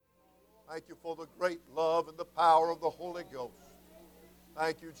Thank you for the great love and the power of the Holy Ghost.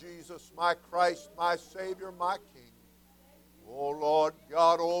 Thank you, Jesus, my Christ, my Savior, my King. Oh, Lord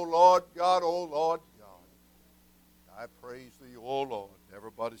God, oh, Lord God, oh, Lord God. I praise thee, oh, Lord.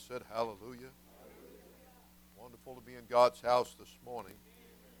 Everybody said hallelujah. Wonderful to be in God's house this morning.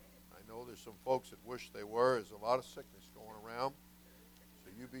 I know there's some folks that wish they were. There's a lot of sickness going around.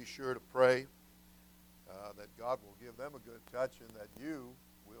 So you be sure to pray that God will give them a good touch and that you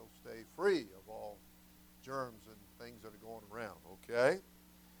will stay free of all germs and things that are going around, okay?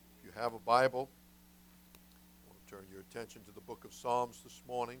 If you have a Bible, I want to turn your attention to the book of Psalms this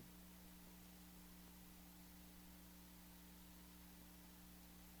morning.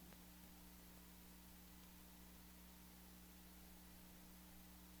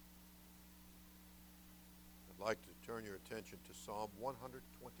 I'd like to turn your attention to Psalm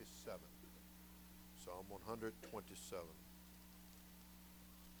 127. Psalm 127.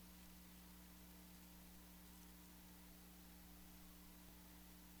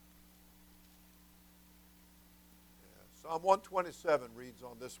 Psalm 127 reads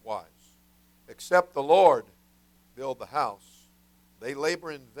on this wise: Except the Lord build the house, they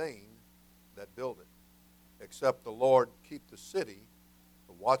labor in vain that build it. Except the Lord keep the city,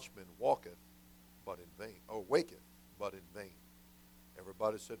 the watchman walketh but in vain, or waketh but in vain.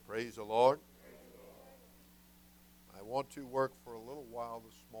 Everybody said, praise the Lord. Praise the Lord. I want to work for a little while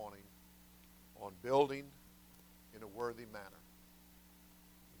this morning on building in a worthy manner.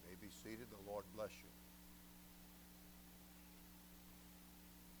 You may be seated. The Lord bless you.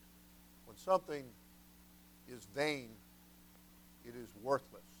 When something is vain, it is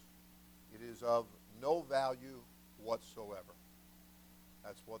worthless. It is of no value whatsoever.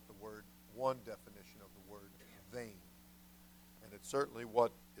 That's what the word, one definition of the word vain. And it's certainly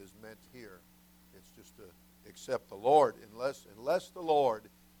what is meant here. It's just to accept the Lord. Unless the Lord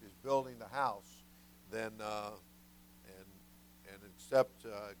is building the house, then except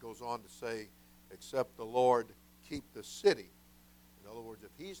it goes on to say, except the Lord keep the city. In other words, if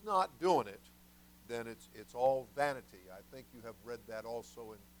he's not doing it, then it's all vanity. I think you have read that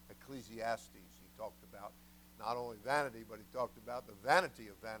also in Ecclesiastes. He talked about not only vanity, but he talked about the vanity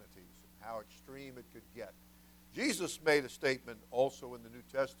of vanities and how extreme it could get. Jesus made a statement also in the New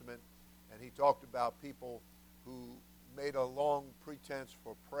Testament, and he talked about people who made a long pretense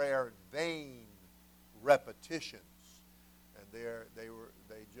for prayer and vain repetitions. And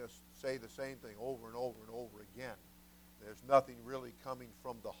they just say the same thing over and over and over again. There's nothing really coming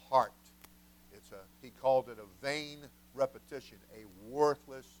from the heart. He called it a vain repetition, a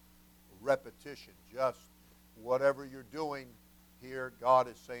worthless repetition. Just whatever you're doing here, God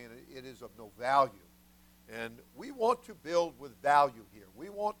is saying it is of no value. And we want to build with value here. We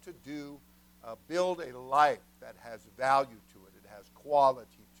want to build a life that has value to it. It has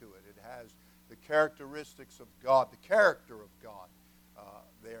quality to it. It has the characteristics of God, the character of God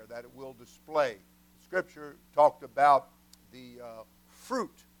there that it will display. Scripture talked about the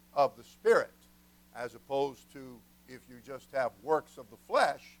fruit of the Spirit, as opposed to if you just have works of the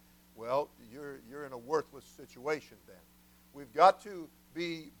flesh, well, you're in a worthless situation then. We've got to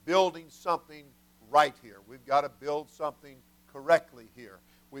be building something right here. We've got to build something correctly here.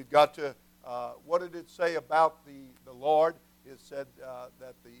 We've got to, what did it say about the Lord? It said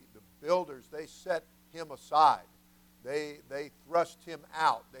that the builders, they set him aside. They thrust him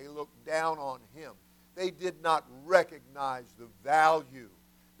out. They looked down on him. They did not recognize the value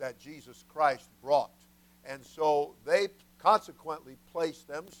that Jesus Christ brought. And so they consequently placed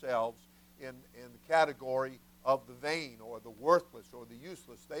themselves in the category of the vain or the worthless or the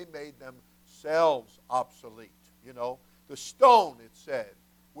useless. They made themselves obsolete. You know, the stone, it said,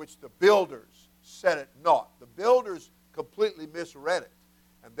 which the builders set at naught. The builders completely misread it.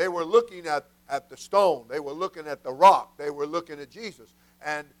 And they were looking at the stone. They were looking at the rock. They were looking at Jesus.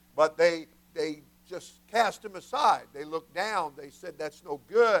 But they just cast him aside. They looked down. They said, that's no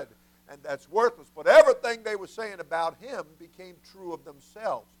good and that's worthless. But everything they were saying about him became true of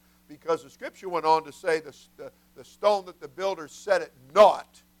themselves, because the Scripture went on to say the stone that the builders set at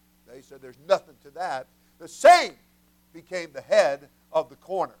naught, they said there's nothing to that, the same became the head of the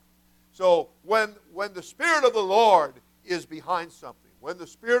corner. So when the Spirit of the Lord is behind something, when the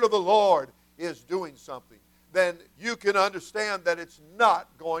Spirit of the Lord is doing something, then you can understand that it's not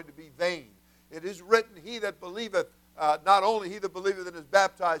going to be vain. It is written, he that believeth, not only he that believeth and is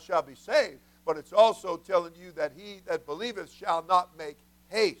baptized shall be saved, but it's also telling you that he that believeth shall not make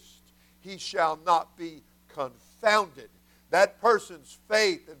haste. He shall not be confounded. That person's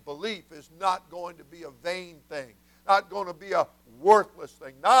faith and belief is not going to be a vain thing, not going to be a worthless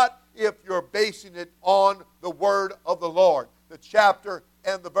thing, not if you're basing it on the word of the Lord, the chapter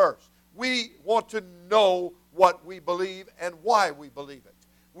and the verse. we want to know what we believe and why we believe it.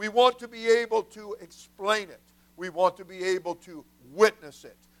 We want to be able to explain it. We want to be able to witness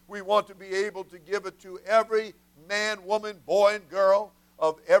it. We want to be able to give it to every man, woman, boy, and girl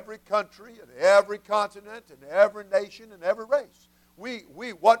of every country and every continent and every nation and every race.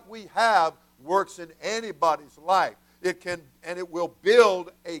 What we have works in anybody's life. It can, and it will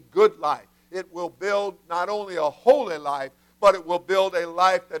build a good life. It will build not only a holy life, but it will build a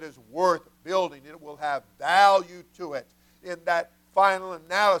life that is worth building. It will have value to it in that final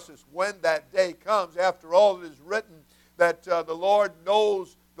analysis when that day comes. After all, it is written that the Lord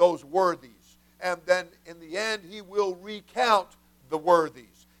knows those worthies. And then in the end, He will recount the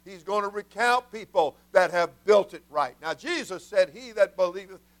worthies. He's going to recount people that have built it right. Now, Jesus said, He that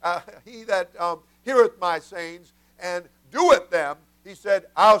believeth, he that heareth my sayings and doeth them, He said,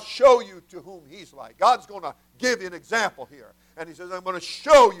 I'll show you to whom He's like. God's going to give you an example here. And He says, I'm going to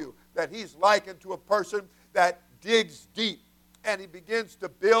show you that He's likened to a person that digs deep. And he begins to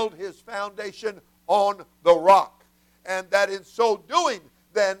build his foundation on the rock. And that in so doing,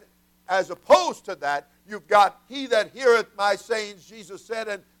 then, as opposed to that, you've got he that heareth my sayings, Jesus said,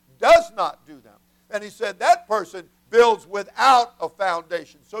 and does not do them. And He said that person builds without a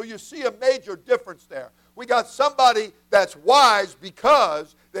foundation. So you see a major difference there. We got somebody that's wise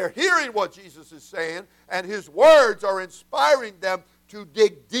because they're hearing what Jesus is saying, and His words are inspiring them to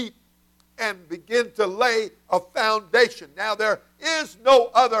dig deep and begin to lay a foundation. Now, there is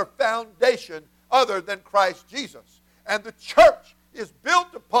no other foundation other than Christ Jesus. And the church is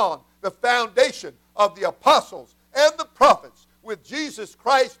built upon the foundation of the apostles and the prophets, with Jesus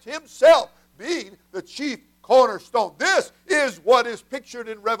Christ Himself being the chief cornerstone. This is what is pictured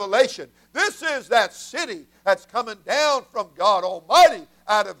in Revelation. This is that city that's coming down from God Almighty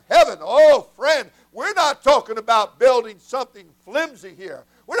out of heaven. Oh, friend, we're not talking about building something flimsy here.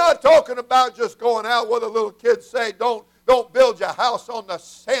 We're not talking about just going out where the little kids say, don't build your house on the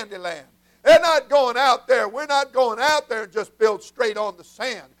sandy land. They're not going out there. We're not going out there and just build straight on the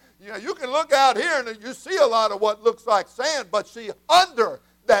sand. You know, you can look out here and you see a lot of what looks like sand, but see, under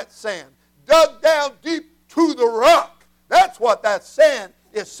that sand, dug down deep to the rock, that's what that sand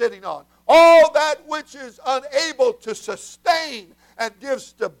is sitting on. All that which is unable to sustain and give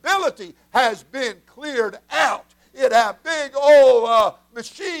stability has been cleared out. It had a big old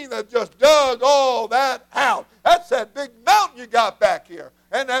machine that just dug all that out. That's that big mountain you got back here.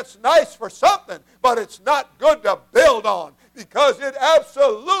 And that's nice for something, but it's not good to build on because it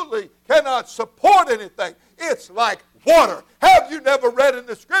absolutely cannot support anything. It's like water. Have you never read in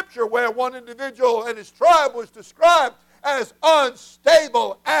the Scripture where one individual and his tribe was described as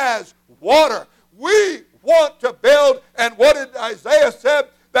unstable as water? We want to build, and what did Isaiah said?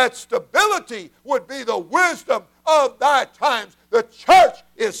 That stability would be the wisdom of thy times. The church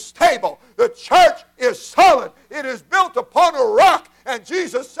is stable. The church is solid. It is built upon a rock. And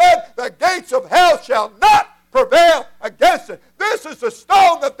Jesus said, the gates of hell shall not prevail against it. This is the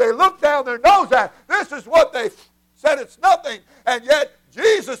stone that they look down their nose at. This is what they said it's nothing. And yet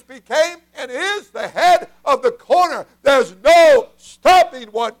Jesus became and is the head of the corner. There's no stopping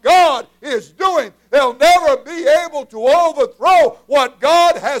what God is doing. They'll never be able to overthrow what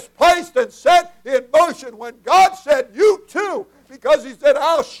God has placed and set in motion. When God said, you too, because He said,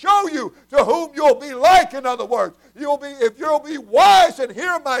 I'll show you to whom you'll be like, in other words. If you'll be wise and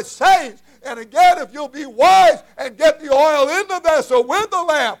hear my sayings, and again, if you'll be wise and get the oil in the vessel with the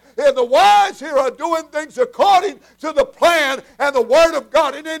lamp, and the wise here are doing things according to the plan and the Word of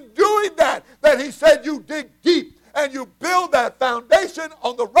God. And in doing that, He said you dig deep and you build that foundation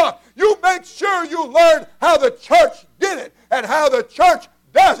on the rock. You make sure you learn how the church did it and how the church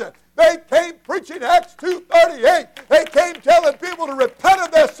does it. They came preaching Acts 2:38. They came telling people to repent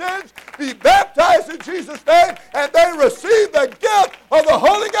of their sins, be baptized in Jesus' name, and they received the gift of the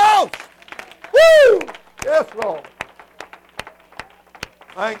Holy Ghost. Woo! Yes, Lord.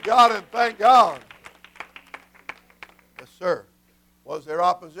 Thank God and thank God. Yes, sir. Was there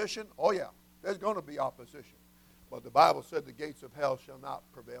opposition? Oh, yeah. There's going to be opposition. But the Bible said the gates of hell shall not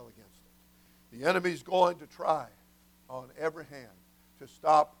prevail against it. The enemy's going to try on every hand to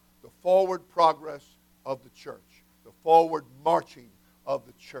stop the forward progress of the church, the forward marching of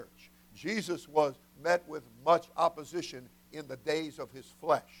the church. Jesus was met with much opposition in the days of His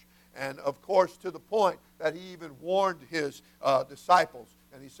flesh. And, of course, to the point that He even warned His disciples.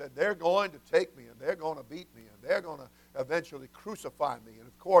 And He said, they're going to take me, and they're going to beat me, and they're going to eventually crucify me. And,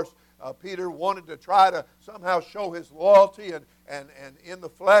 of course, Peter wanted to try to somehow show his loyalty and in the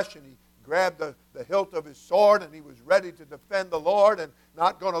flesh, and he grabbed the hilt of his sword, and he was ready to defend the Lord and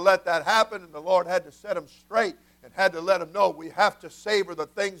not going to let that happen. And the Lord had to set him straight and had to let them know we have to savor the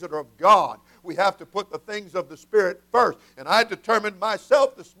things that are of God. We have to put the things of the Spirit first. And I determined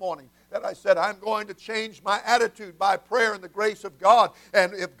myself this morning that I said I'm going to change my attitude by prayer and the grace of God.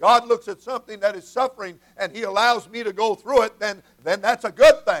 And if God looks at something that is suffering and He allows me to go through it, then that's a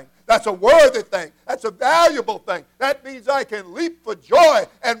good thing. That's a worthy thing. That's a valuable thing. That means I can leap for joy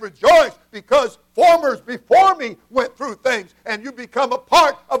and rejoice because formers before me went through things, and you become a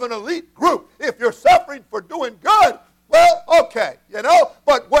part of an elite group. If you're suffering for doing good, well, okay,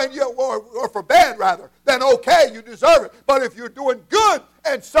 but when you, or for bad rather, then okay, you deserve it. But if you're doing good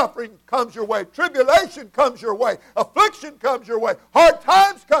and suffering comes your way, tribulation comes your way, affliction comes your way, hard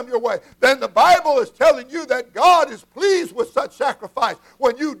times come your way, then the Bible is telling you that God is pleased with such sacrifice.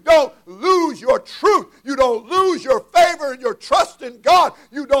 When you don't lose your truth, you don't lose your favor and your trust in God,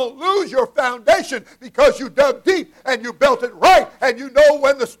 you don't lose your foundation because you dug deep and you built it right, and you know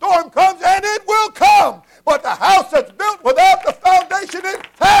when the storm comes, and it will come. But the house that's built without the foundation, it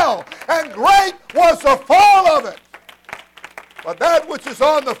fell, and great was the fall of it. But that which is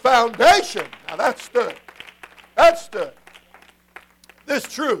on the foundation, now that stood. That stood. This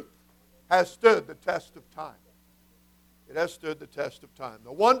truth has stood the test of time. It has stood the test of time.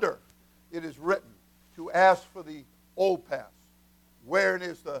 No wonder it is written to ask for the old path, wherein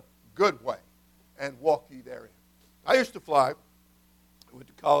is the good way, and walk ye therein. I used to fly. I went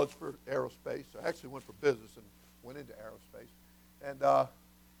to college for aerospace. I actually went for business and went into aerospace. And,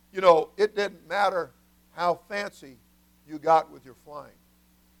 it didn't matter how fancy you got with your flying.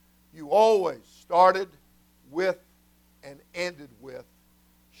 You always started with and ended with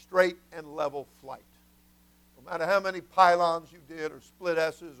straight and level flight. No matter how many pylons you did or split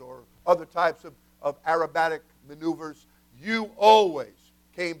S's or other types of aerobatic maneuvers, you always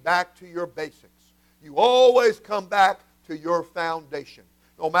came back to your basics. You always come back to your foundation.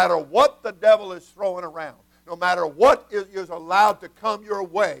 No matter what the devil is throwing around, no matter what is allowed to come your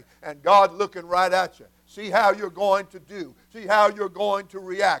way, and God looking right at you. See how you're going to do. See how you're going to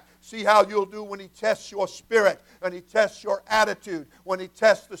react. See how you'll do when He tests your spirit, and He tests your attitude, when He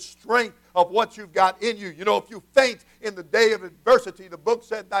tests the strength of what you've got in you. If you faint in the day of adversity, the book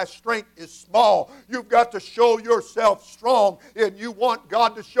said thy strength is small. You've got to show yourself strong, and you want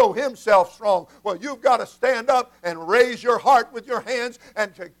God to show Himself strong. Well, you've got to stand up and raise your heart with your hands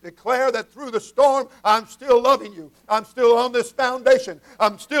and to declare that through the storm, I'm still loving you. I'm still on this foundation.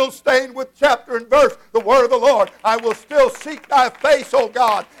 I'm still staying with chapter and verse, the word of the Lord. I will still seek thy face, O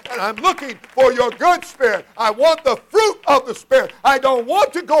God, and I'm looking for your good spirit. I want the fruit of the Spirit. I don't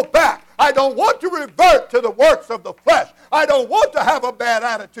want to go back. I don't want to revert to the works of the flesh. I don't want to have a bad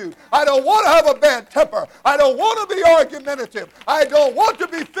attitude. I don't want to have a bad temper. I don't want to be argumentative. I don't want to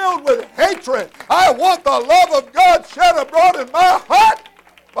be filled with hatred. I want the love of God shed abroad in my heart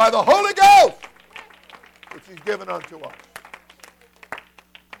by the Holy Ghost, which He's given unto us.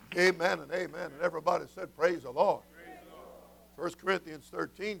 Amen and amen. And everybody said, praise the Lord. 1 Corinthians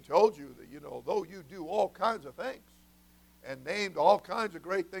 13 told you that, though you do all kinds of things, and named all kinds of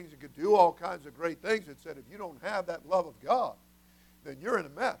great things, you could do all kinds of great things, it said if you don't have that love of God, then you're in a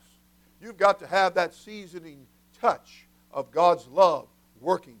mess. You've got to have that seasoning touch of God's love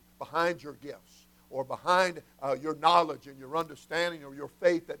working behind your gifts, or behind your knowledge and your understanding, or your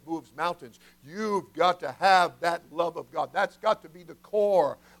faith that moves mountains. You've got to have that love of God. That's got to be the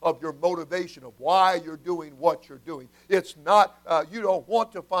core of your motivation of why you're doing what you're doing. It's not, you don't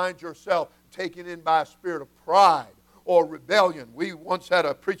want to find yourself taken in by a spirit of pride or rebellion. We once had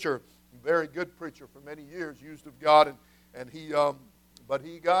a preacher, a very good preacher for many years, used of God, and he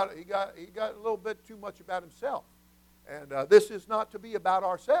got a little bit too much about himself. And this is not to be about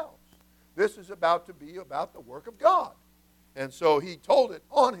ourselves. This is about to be about the work of God. And so he told it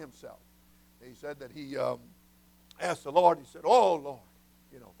on himself. He said that he asked the Lord, he said, oh, Lord,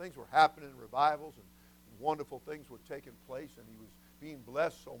 things were happening, revivals, and wonderful things were taking place, and he was being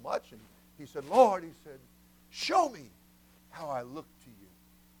blessed so much. And he said, Lord, he said, show me how I look to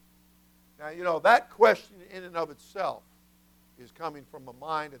you. Now, that question in and of itself is coming from a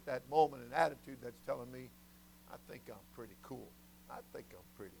mind at that moment, an attitude that's telling me, I think I'm pretty cool. I think I'm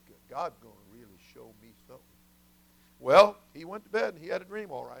pretty good. God's going to really show me something. Well, he went to bed and he had a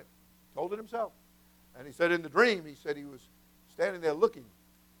dream, all right. Told it himself. And he said in the dream, he said he was standing there looking,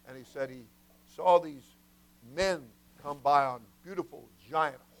 and he said he saw these men come by on beautiful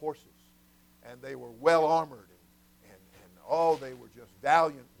giant horses, and they were well armored, and they were just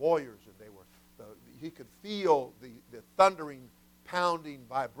valiant warriors, and he could feel the thundering, pounding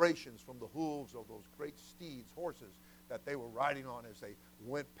vibrations from the hooves of those great steeds, horses, that they were riding on as they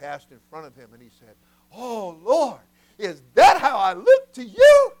went past in front of him. And he said, oh, Lord, is that how I look to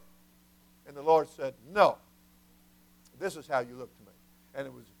you? And the Lord said, no, this is how you look to me. And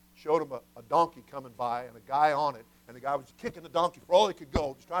it showed him a donkey coming by and a guy on it, and the guy was kicking the donkey for all he could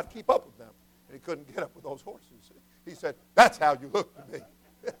go, just trying to keep up with them. And he couldn't get up with those horses. He said, that's how you look to me.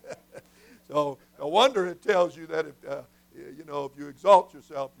 So no wonder it tells you that if you exalt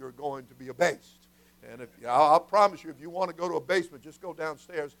yourself, you're going to be abased. And I'll promise you, if you want to go to a basement, just go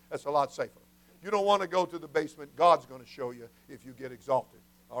downstairs. That's a lot safer. You don't want to go to the basement. God's going to show you if you get exalted.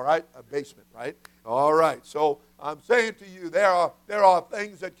 All right? A basement, right? All right. So I'm saying to you, there are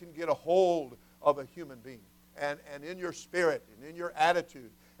things that can get a hold of a human being and in your spirit and in your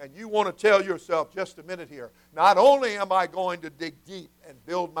attitude. And you want to tell yourself, just a minute here, not only am I going to dig deep and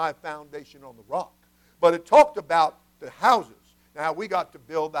build my foundation on the rock, but it talked about the houses. Now, we got to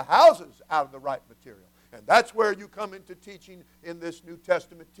build the houses out of the right material. And that's where you come into teaching in this New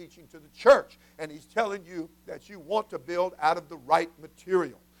Testament teaching to the church. And he's telling you that you want to build out of the right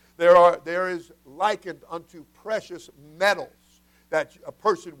material. There is likened unto precious metals that a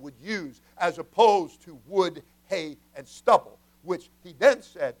person would use as opposed to wood, hay, and stubble, which he then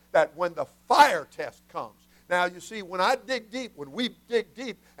said that when the fire test comes. Now, you see, when we dig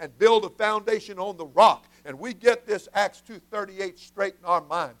deep and build a foundation on the rock, and we get this Acts 2:38 straight in our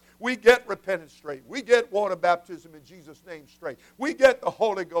mind, we get repentance straight, we get water baptism in Jesus' name straight, we get the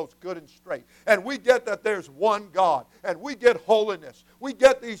Holy Ghost good and straight, and we get that there's one God, and we get holiness, we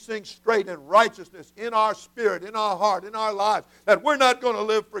get these things straight and righteousness in our spirit, in our heart, in our lives, that we're not going to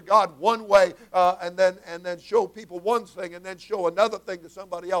live for God one way and then show people one thing and then show another thing to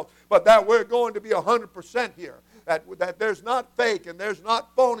somebody else, but that we're going to be 100% here. That there's not fake and there's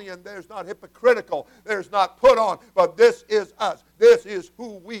not phony and there's not hypocritical, there's not put on, but this is us. This is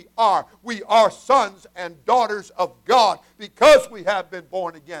who we are. We are sons and daughters of God because we have been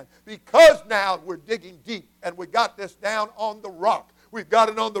born again, because now we're digging deep and we got this down on the rock. We've got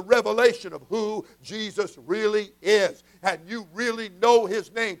it on the revelation of who Jesus really is. And you really know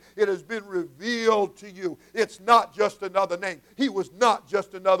his name. It has been revealed to you. It's not just another name. He was not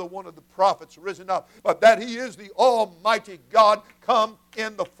just another one of the prophets risen up, but that he is the Almighty God come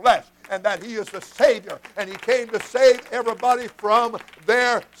in the flesh, and that he is the Savior, and he came to save everybody from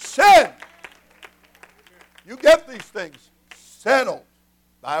their sin. You get these things settled.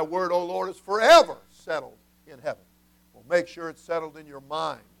 Thy word, O Lord, is forever settled in heaven. Make sure it's settled in your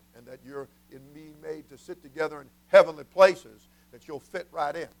mind and that you're being made to sit together in heavenly places, that you'll fit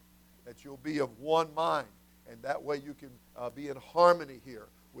right in, that you'll be of one mind, and that way you can be in harmony here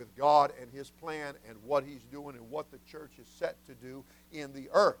with God and his plan and what he's doing and what the church is set to do in the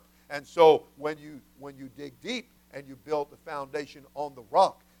earth. And so when you dig deep and you build the foundation on the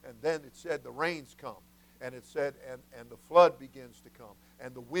rock, and then it said the rains come, and it said, and the flood begins to come,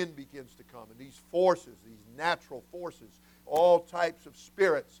 and the wind begins to come, and these forces, these natural forces, all types of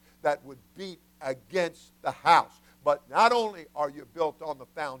spirits that would beat against the house. But not only are you built on the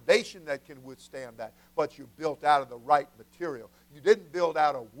foundation that can withstand that, but you're built out of the right material. You didn't build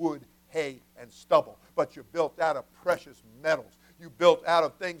out of wood, hay, and stubble, but you're built out of precious metals. You built out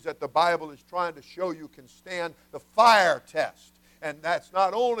of things that the Bible is trying to show you can stand the fire test. And that's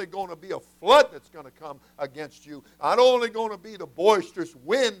not only going to be a flood that's going to come against you, not only going to be the boisterous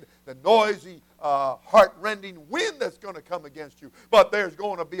wind, the noisy, heart-rending wind that's going to come against you, but there's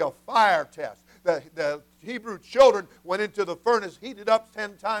going to be a fire test. The Hebrew children went into the furnace heated up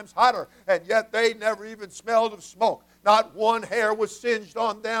 10 times hotter, and yet they never even smelled of smoke. Not one hair was singed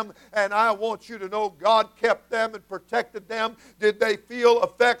on them, and I want you to know God kept them and protected them. Did they feel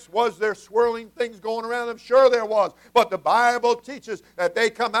effects? Was there swirling things going around them? Sure there was. But the Bible teaches that they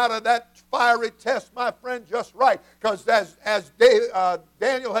come out of that fiery test, my friend, just right. Because as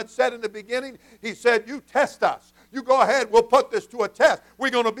Daniel had said in the beginning, he said, you test us. You go ahead, we'll put this to a test. We're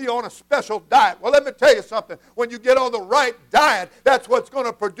going to be on a special diet. Well, let me tell you something. When you get on the right diet, that's what's going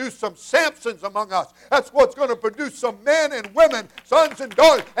to produce some Samsons among us. That's what's going to produce some men and women, sons and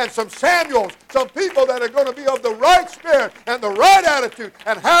daughters, and some Samuels, some people that are going to be of the right spirit and the right attitude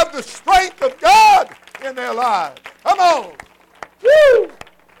and have the strength of God in their lives. Come on. Woo!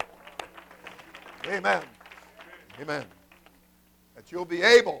 Amen. Amen. That you'll be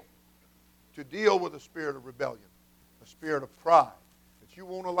able to deal with the spirit of rebellion, the spirit of pride, that you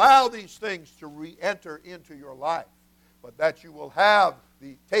won't allow these things to re-enter into your life, but that you will have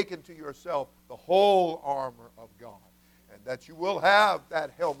taken to yourself the whole armor of God, and that you will have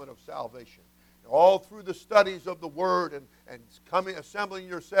that helmet of salvation. All through the studies of the Word and assembling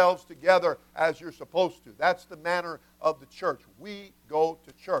yourselves together as you're supposed to. That's the manner of the church. We go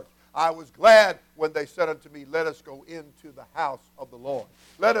to church. I was glad when when they said unto me, let us go into the house of the Lord.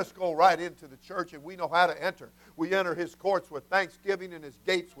 Let us go right into the church, and we know how to enter. We enter his courts with thanksgiving and his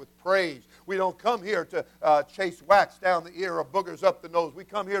gates with praise. We don't come here to chase wax down the ear or boogers up the nose. We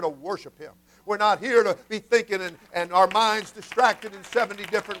come here to worship him. We're not here to be thinking and our minds distracted in 70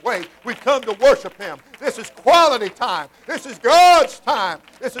 different ways. We come to worship him. This is quality time. This is God's time.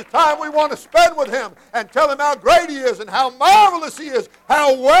 This is time we want to spend with him and tell him how great he is and how marvelous he is,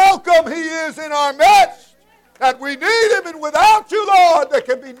 how welcome he is in our midst, that we need him, and without you, Lord, there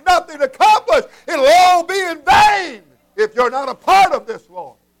can be nothing accomplished. It'll all be in vain if you're not a part of this,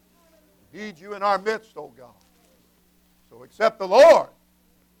 Lord. We need you in our midst, oh God. So except the Lord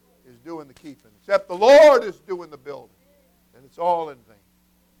is doing the keeping, except the Lord is doing the building, and it's all in vain.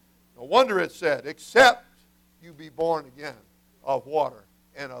 No wonder it said, except you be born again of water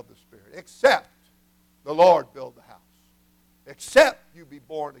and of the Spirit. Except the Lord build the house. Except you be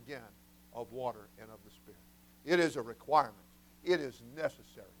born again of water and of the Spirit. It is a requirement. It is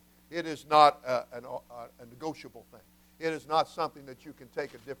necessary. It is not a negotiable thing. It is not something that you can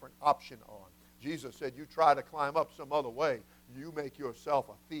take a different option on. Jesus said, you try to climb up some other way, you make yourself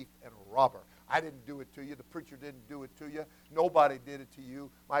a thief and a robber. I didn't do it to you. The preacher didn't do it to you. Nobody did it to you.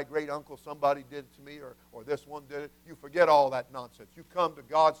 My great uncle, somebody did it to me, or this one did it. You forget all that nonsense. You come to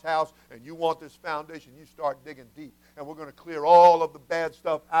God's house and you want this foundation, you start digging deep. And we're going to clear all of the bad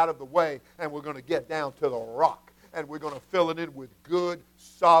stuff out of the way, and we're going to get down to the rock. And we're going to fill it in with good,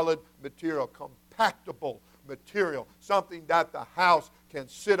 solid material, compactable material, something that the house can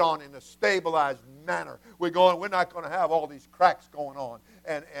sit on in a stabilized manner. We're not going to have all these cracks going on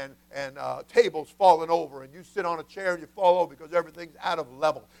and tables falling over, and you sit on a chair and you fall over because everything's out of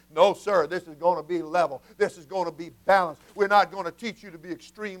level. No, sir, this is going to be level. This is going to be balanced. We're not going to teach you to be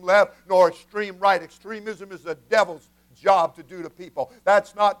extreme left nor extreme right. Extremism is the devil's job to do to people.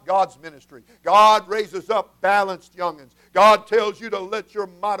 That's not God's ministry. God raises up balanced young'uns. God tells you to let your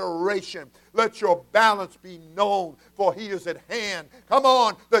moderation, let your balance be known, for he is at hand. Come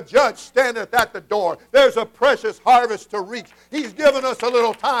on, the judge standeth at the door. There's a precious harvest to reach. He's given us a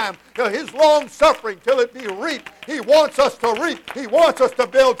little time, his long suffering till it be reaped. He wants us to reap. He wants us to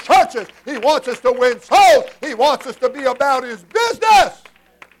build churches. He wants us to win souls. He wants us to be about his business.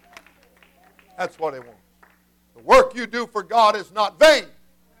 That's what he wants. The work you do for God is not vain.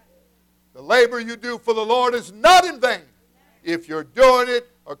 The labor you do for the Lord is not in vain if you're doing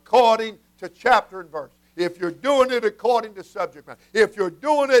it according to chapter and verse. If you're doing it according to subject matter. If you're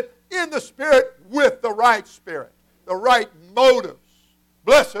doing it in the Spirit with the right spirit, the right motives.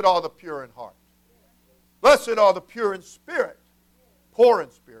 Blessed are the pure in heart. Blessed are the pure in spirit. Poor in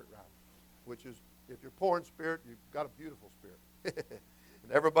spirit, rather. Which is, if you're poor in spirit, you've got a beautiful spirit.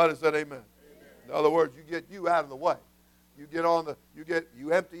 And everybody said amen. In other words, you get you out of the way.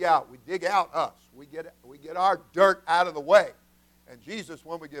 You empty out. We dig out us. We get our dirt out of the way. And Jesus,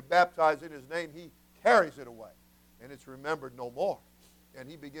 when we get baptized in his name, he carries it away. And it's remembered no more. And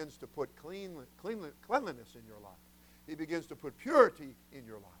he begins to put cleanliness in your life. He begins to put purity in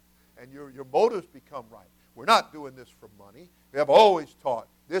your life. And your motives become right. We're not doing this for money. We have always taught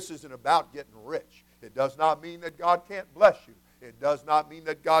this isn't about getting rich. It does not mean that God can't bless you. It does not mean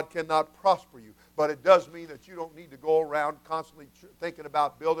that God cannot prosper you, but it does mean that you don't need to go around constantly thinking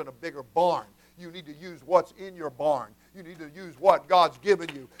about building a bigger barn. You need to use what's in your barn. You need to use what God's given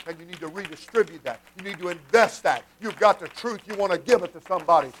you, and you need to redistribute that. You need to invest that. You've got the truth. You want to give it to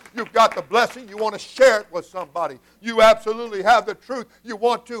somebody. You've got the blessing. You want to share it with somebody. You absolutely have the truth. You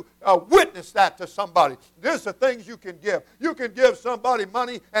want to witness that to somebody. These are things you can give. You can give somebody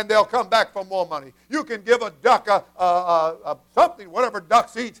money, and they'll come back for more money. You can give a duck something, whatever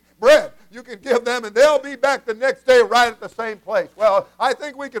ducks eats, bread. You can give them, and they'll be back the next day right at the same place. Well, I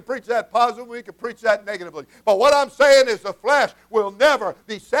think we can preach that positively. We can preach that negatively. But what I'm saying is the flesh will never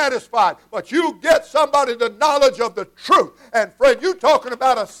be satisfied. But you get somebody the knowledge of the truth. And friend, you're talking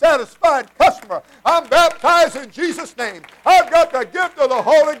about a satisfied customer. I'm baptized in Jesus' name. I've got the gift of the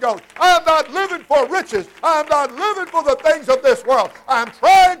Holy Ghost. I'm not living for riches. I'm not living for the things of this world. I'm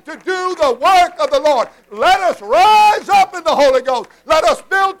trying to do the work of the Lord. Let us rise up in the Holy Ghost. Let us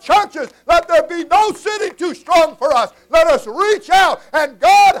build churches. Let there be no city too strong for us. Let us reach out. And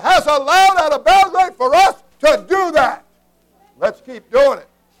God has allowed out of Belgrade for us to do that. Let's keep doing it.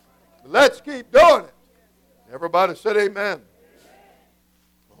 Let's keep doing it. Everybody said amen.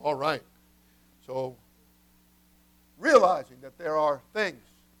 All right. So, realizing that there are things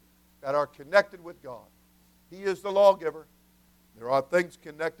that are connected with God. He is the lawgiver. There are things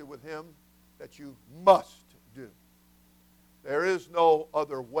connected with him that you must do. There is no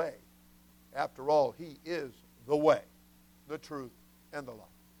other way. After all, he is the way, the truth, and the life.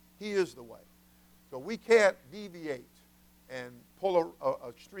 He is the way. So we can't deviate and pull an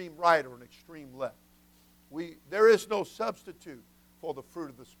extreme right or an extreme left. There is no substitute for the fruit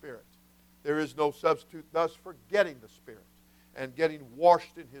of the Spirit. There is no substitute thus for getting the Spirit and getting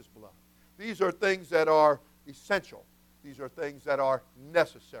washed in His blood. These are things that are essential. These are things that are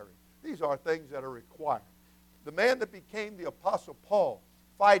necessary. These are things that are required. The man that became the Apostle Paul,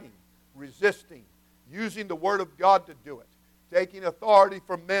 fighting, resisting, using the Word of God to do it, taking authority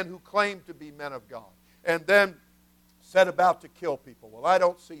from men who claimed to be men of God, and then set about to kill people. Well, I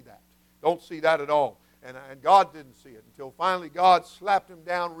don't see that. Don't see that at all. And God didn't see it until finally God slapped him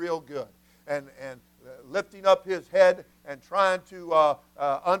down real good. And lifting up his head and trying to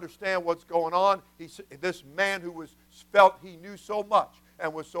understand what's going on, this man who felt he knew so much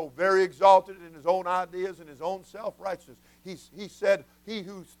and was so very exalted in his own ideas and his own self-righteousness, he said, he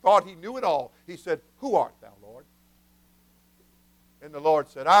who thought he knew it all, he said, "Who art thou, Lord?" And the Lord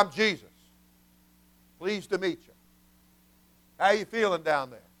said, "I'm Jesus. Pleased to meet you. How you feeling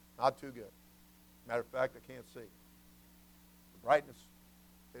down there?" "Not too good. Matter of fact, I can't see. The brightness,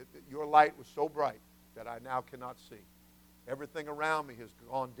 your light was so bright that I now cannot see. Everything around me has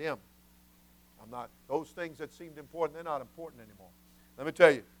gone dim. Those things that seemed important, they're not important anymore." Let me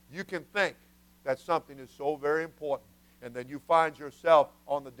tell you, you can think that something is so very important, and then you find yourself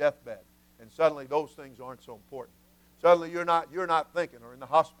on the deathbed, and suddenly those things aren't so important. Suddenly you're not thinking, or in the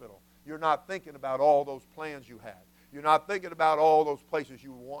hospital, you're not thinking about all those plans you had. You're not thinking about all those places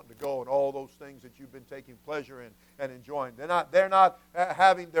you were wanting to go and all those things that you've been taking pleasure in and enjoying. They're not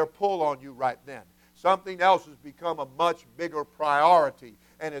having their pull on you right then. Something else has become a much bigger priority,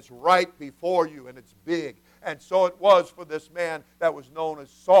 and it's right before you, and it's big. And so it was for this man that was known as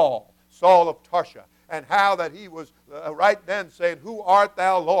Saul of Tarsus, and how that he was right then saying, "Who art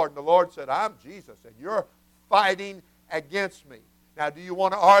thou, Lord?" And the Lord said, "I'm Jesus, and you're fighting against me." Now, do you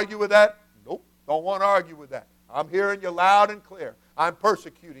want to argue with that? Nope, don't want to argue with that. I'm hearing you loud and clear. I'm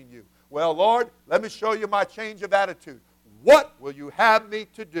persecuting you. Well, Lord, let me show you my change of attitude. What will you have me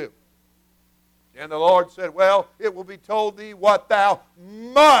to do? And the Lord said, "Well, it will be told thee what thou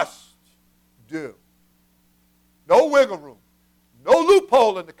must do." No wiggle room. No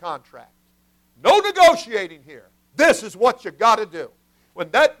loophole in the contract. No negotiating here. This is what you got to do.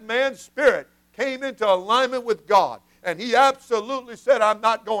 When that man's spirit came into alignment with God, and he absolutely said, "I'm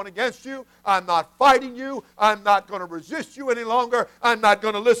not going against you. I'm not fighting you. I'm not going to resist you any longer. I'm not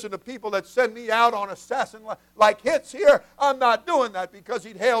going to listen to people that send me out on assassin-like hits here. I'm not doing that," because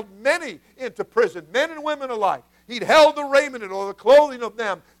he'd held many into prison, men and women alike. He'd held the raiment or the clothing of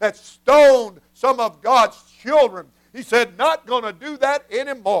them that stoned some of God's children. He said, "Not going to do that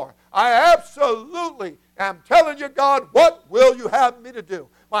anymore. I absolutely am telling you, God, what will you have me to do?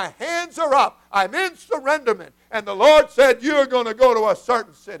 My hands are up. I'm in surrenderment." And the Lord said, "You're going to go to a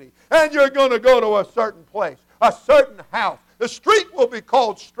certain city, and you're going to go to a certain place, a certain house. The street will be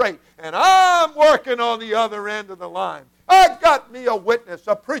called straight, and I'm working on the other end of the line. I got me a witness,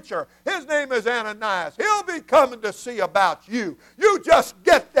 a preacher. His name is Ananias. He'll be coming to see about you. You just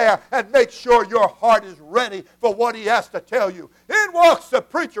get there and make sure your heart is ready for what he has to tell you." In walks the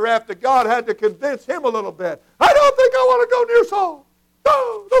preacher after God had to convince him a little bit. "I don't think I want to go near Saul.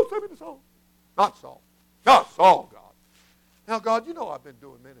 No, don't send me to Saul." Not Saul. Not Saul, God. "Now, God, you know I've been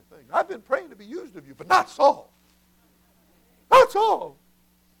doing many things. I've been praying to be used of you, but not Saul. Not Saul.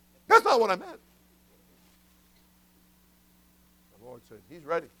 That's not what I meant." The Lord said, "He's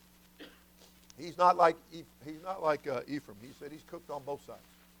ready. He's not like Ephraim." He said he's cooked on both sides.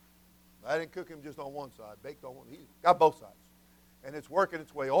 I didn't cook him just on one side, baked on one. He's got both sides. And it's working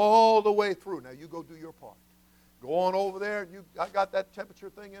its way all the way through. Now, you go do your part. Go on over there. I got that temperature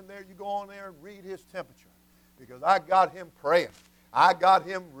thing in there. You go on there and read his temperature. Because I got him praying. I got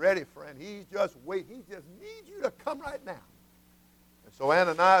him ready, friend. He's just waiting. He just needs you to come right now. And so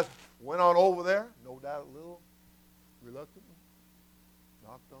Ananias went on over there, no doubt a little reluctantly,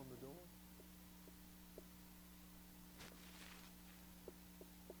 knocked on the door.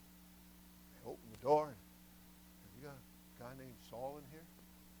 They opened the door. "You got a guy named Saul in here?"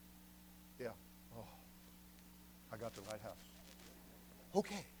 "Yeah." "Oh, I got the right house."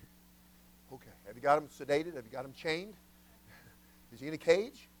 Okay. Have you got him sedated? Have you got him chained? Is he in a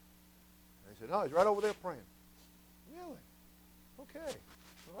cage? And they said, "No, he's right over there praying." "Really? Okay.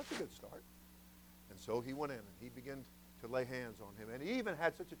 Well, that's a good start." And so he went in and he began to lay hands on him. And he even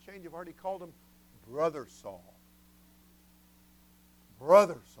had such a change of heart, he called him Brother Saul.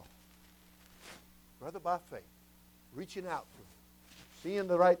 Brother Saul. Brother by faith. Reaching out to him. Seeing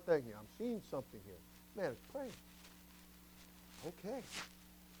the right thing here. I'm seeing something here. Man is praying. Okay.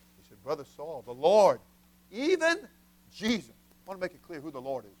 He said, "Brother Saul, the Lord, even Jesus, I want to make it clear who the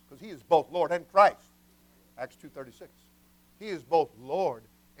Lord is, because he is both Lord and Christ. Acts 2:36. He is both Lord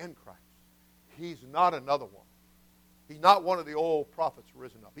and Christ. He's not another one. He's not one of the old prophets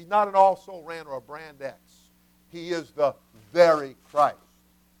risen up. He's not an also-ran or a brand X. He is the very Christ.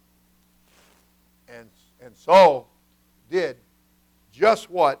 And so did just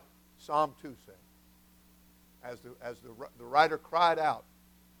what Psalm 2 said. As the writer cried out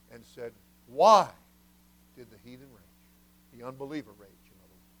and said, why did the heathen rage? The unbeliever rage, in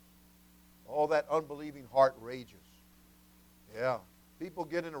other words. All that unbelieving heart rages. Yeah. People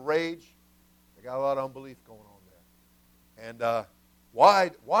get in a rage. They got a lot of unbelief going on there. And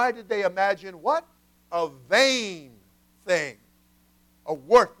why did they imagine what? A vain thing. A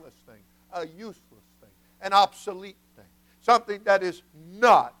worthless thing. A useless thing. An obsolete thing. Something that is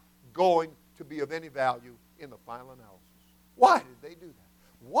not going to be of any value in the final analysis. Why did they do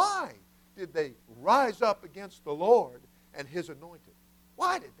that? Why did they rise up against the Lord and his anointed?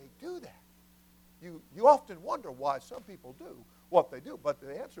 Why did they do that? You often wonder why some people do what they do, but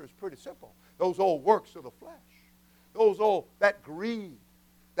the answer is pretty simple. Those old works of the flesh, that greed,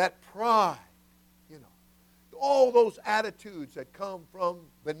 that pride, all those attitudes that come from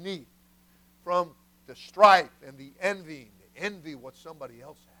beneath, from the strife and the envy what somebody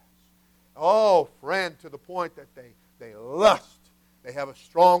else has. Oh, friend, to the point that they lust. They have a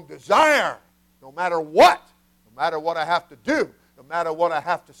strong desire, no matter what I have to do, no matter what I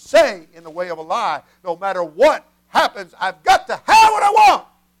have to say in the way of a lie, no matter what happens, I've got to have what I want.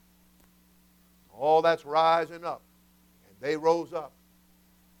 All that's rising up. And they rose up.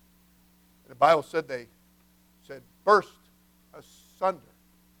 And the Bible said they burst asunder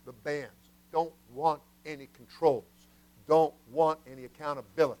the bands. Don't want any controls. Don't want any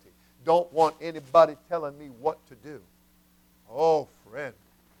accountability. Don't want anybody telling me what to do. Oh, friend,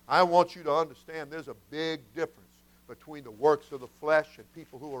 I want you to understand there's a big difference between the works of the flesh and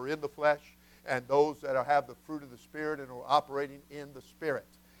people who are in the flesh and those that have the fruit of the Spirit and are operating in the Spirit.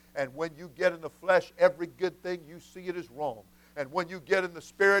 And when you get in the flesh, every good thing, you see it as wrong. And when you get in the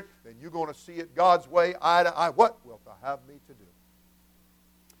Spirit, then you're going to see it God's way, eye to eye. What wilt thou have me to do?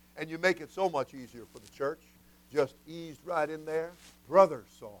 And you make it so much easier for the church. Just eased right in there. Brother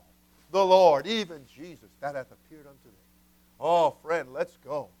Saul, the Lord, even Jesus, that hath appeared unto thee. Oh, friend, let's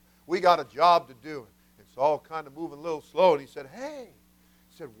go. We got a job to do. And Saul kind of moving a little slow, and he said, hey.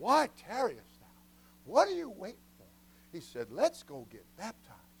 He said, why tarriest thou? What are you waiting for? He said, let's go get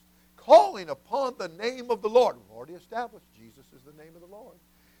baptized. Calling upon the name of the Lord. We've already established Jesus is the name of the Lord.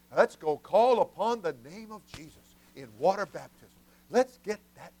 Let's go call upon the name of Jesus in water baptism. Let's get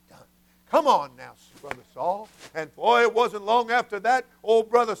that done. Come on now, Brother Saul. And boy, it wasn't long after that, old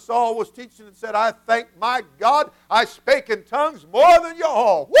Brother Saul was teaching and said, I thank my God I spake in tongues more than you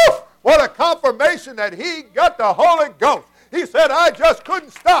all. Woo! What a confirmation that he got the Holy Ghost. He said, I just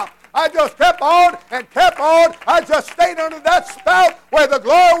couldn't stop. I just kept on and kept on. I just stayed under that spout where the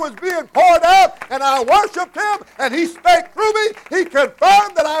glory was being poured out, and I worshiped him, and he spake through me. He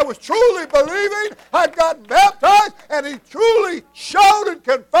confirmed that I was truly believing. I'd gotten baptized, and he truly showed and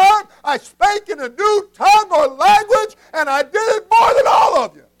confirmed I spake in a new tongue or language, and I did it more than all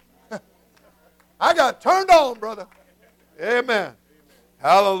of you. I got turned on, brother. Amen.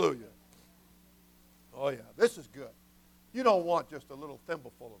 Hallelujah. Oh, yeah, this is good. You don't want just a little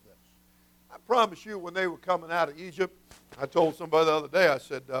thimbleful of this. I promise you, when they were coming out of Egypt, I told somebody the other day, I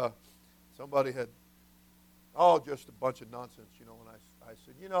said, somebody had, just a bunch of nonsense, and I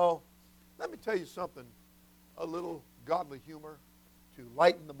said, let me tell you something, a little godly humor to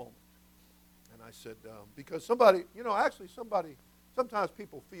lighten the moment. And I said, because somebody, sometimes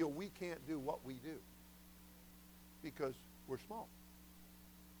people feel we can't do what we do because we're small.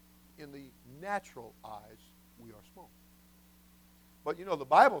 In the natural eyes, we are small. But the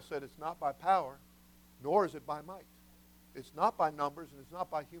Bible said it's not by power, nor is it by might. It's not by numbers, and it's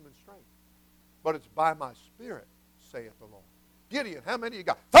not by human strength. But it's by my Spirit, saith the Lord. Gideon, how many you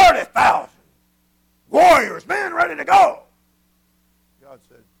got? 30,000 warriors, men ready to go. God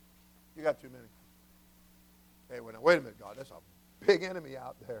said, you got too many. Hey, wait a minute, God. That's a big enemy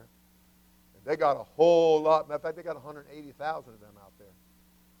out there. And they got a whole lot. Matter of fact, they got 180,000 of them out there.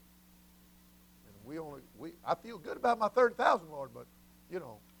 I feel good about my 30,000, Lord, but, if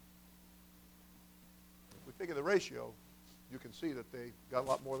we figure the ratio, you can see that they got a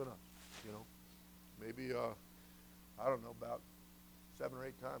lot more than us, Maybe, I don't know, about 7 or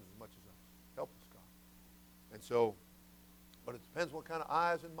 8 times as much as us. Help us, God. And so, but it depends what kind of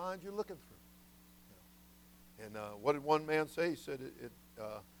eyes and minds you're looking through. And what did one man say? He said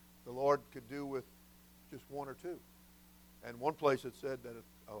the Lord could do with just 1 or 2. And one place it said that if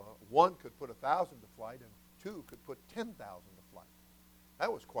one could put 1,000 to flight and 2 could put 10,000 to flight.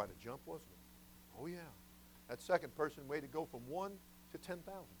 That was quite a jump, wasn't it? Oh, yeah. That second person way to go from 1 to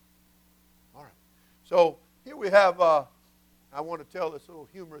 10,000. All right. So here we have, I want to tell this little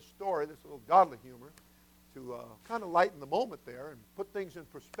humorous story, this little godly humor, to kind of lighten the moment there and put things in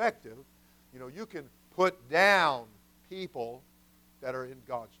perspective. You know, you can put down people that are in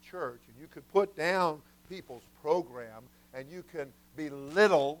God's church, and you can put down people's program, and you can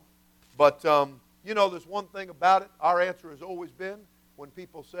belittle. But, you know, there's one thing about it. Our answer has always been, when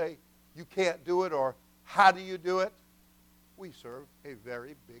people say, you can't do it, or how do you do it? We serve a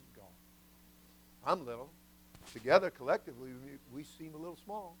very big God. I'm little. Together, collectively, we seem a little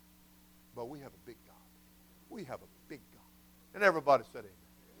small, but we have a big God. We have a big God. And everybody said amen.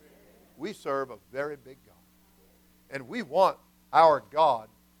 We serve a very big God. And we want our God,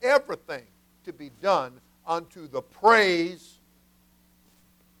 everything to be done unto the praise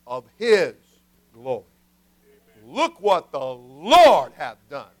of His glory. Look what the Lord hath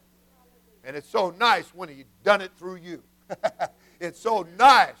done. And it's so nice when He done it through you. It's so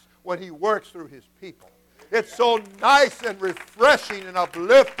nice when He works through His people. It's so nice and refreshing and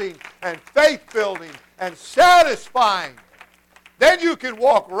uplifting and faith-building and satisfying. Then you can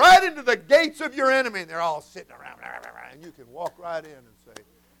walk right into the gates of your enemy, and they're all sitting around, and you can walk right in and say,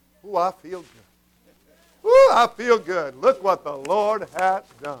 ooh, I feel good. Ooh, I feel good. Look what the Lord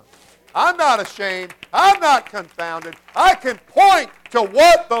hath done. I'm not ashamed. I'm not confounded. I can point to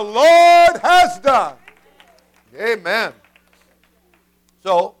what the Lord has done. Amen.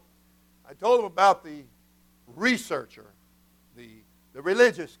 So, I told him about the researcher, the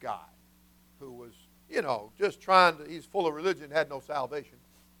religious guy who was, you know, just trying to, he's full of religion, had no salvation,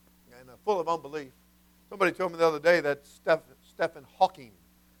 and full of unbelief. Somebody told me the other day that Stephen Hawking,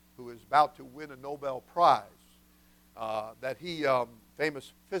 who is about to win a Nobel Prize, that he,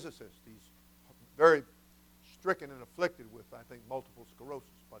 famous physicist, he's very stricken and afflicted with, I think, multiple sclerosis,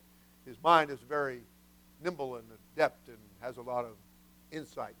 but his mind is very nimble and adept and has a lot of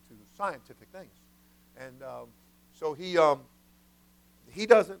insight to scientific things. And so he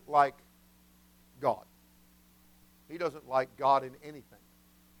doesn't like God. He doesn't like God in anything.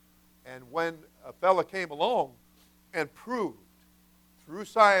 And when a fella came along and proved through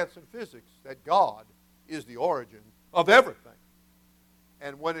science and physics that God is the origin of everything,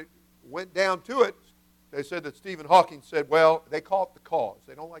 and when it went down to it, they said that Stephen Hawking said, well, they call it the cause.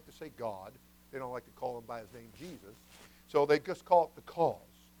 They don't like to say God. They don't like to call him by his name Jesus. So they just call it the cause.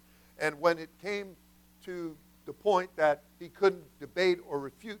 And when it came to the point that he couldn't debate or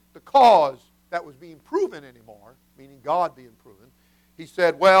refute the cause that was being proven anymore, meaning God being proven, he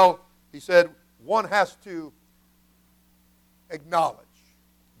said, one has to acknowledge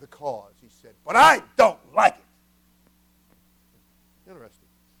the cause, he said, but I don't like it. Interesting.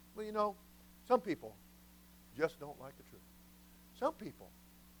 Well, you know, some people just don't like the truth. Some people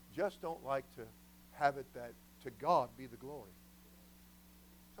just don't like to have it that to God be the glory.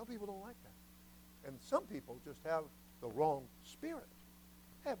 Some people don't like that. And some people just have the wrong spirit.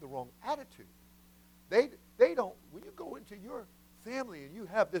 They have the wrong attitude. They don't, when you go into your family and you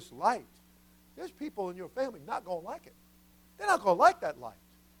have this light, there's people in your family not going to like it. They're not going to like that light.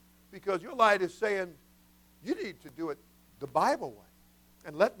 Because your light is saying, you need to do it the Bible way.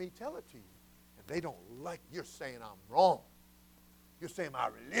 And let me tell it to you. And they don't like, you're saying I'm wrong. You're saying my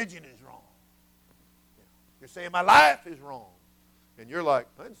religion is wrong. You're saying my life is wrong. And you're like,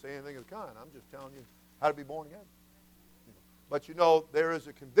 I didn't say anything of the kind. I'm just telling you how to be born again. But you know, there is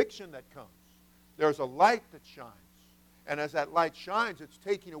a conviction that comes. There's a light that shines. And as that light shines, it's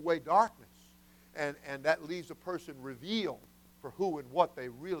taking away darkness. And that leaves a person revealed for who and what they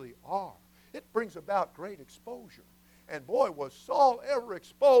really are. It brings about great exposure. And boy, was Saul ever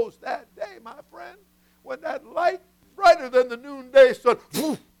exposed that day, my friend, when that light, brighter than the noonday sun,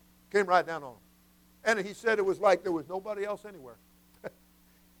 came right down on him. And he said it was like there was nobody else anywhere.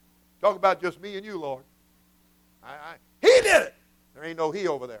 Talk about just me and you, Lord. He did it. There ain't no he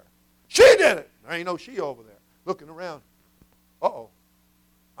over there. She did it. There ain't no she over there. Looking around. Uh-oh.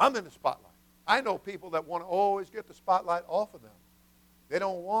 I'm in the spotlight. I know people that want to always get the spotlight off of them. They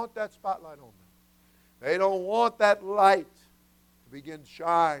don't want that spotlight on them. They don't want that light to begin to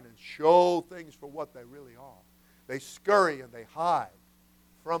shine and show things for what they really are. They scurry and they hide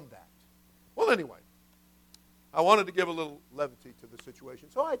from that. Well, anyway, I wanted to give a little levity to the situation.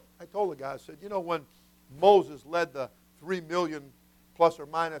 So I told the guy, I said, you know, when Moses led the 3 million plus or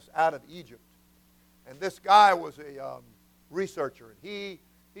minus out of Egypt, and this guy was a researcher, and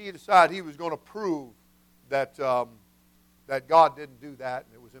he decided he was going to prove that that God didn't do that,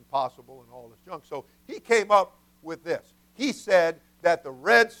 and it was impossible and all this junk. So he came up with this. He said that the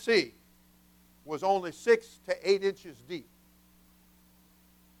Red Sea was only 6 to 8 inches deep.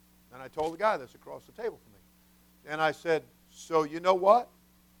 And I told the guy this across the table from me. And I said, so you know what?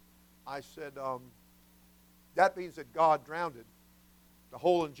 I said, that means that God drowned the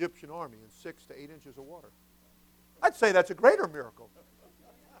whole Egyptian army in 6 to 8 inches of water. I'd say that's a greater miracle.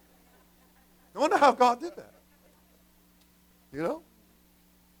 I wonder how God did that. You know?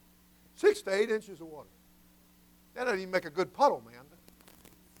 6 to 8 inches of water. That doesn't even make a good puddle, man.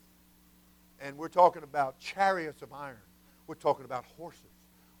 And we're talking about chariots of iron. We're talking about horses.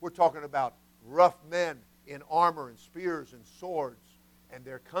 We're talking about rough men in armor and spears and swords. And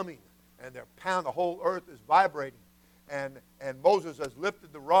they're coming. And they're pounding. The whole earth is vibrating. And Moses has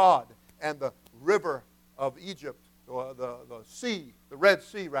lifted the rod. And the river of Egypt, the sea, the Red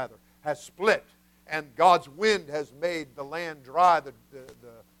Sea rather, has split. And God's wind has made the land dry, the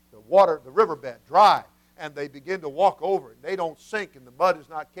water, the riverbed dry. And they begin to walk over it. They don't sink, and the mud is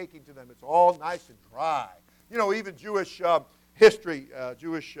not caking to them. It's all nice and dry. You know, even Jewish history,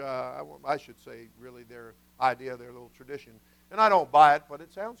 I should say, really their idea, their little tradition. And I don't buy it, but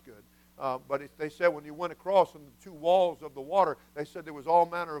it sounds good. But they said when you went across on the two walls of the water, they said there was all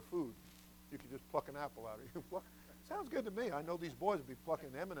manner of food. You could just pluck an apple out of it. What? Sounds good to me. I know these boys would be plucking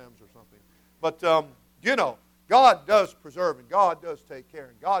M&Ms or something. But, you know, God does preserve, and God does take care,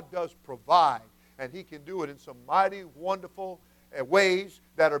 and God does provide. And He can do it in some mighty, wonderful ways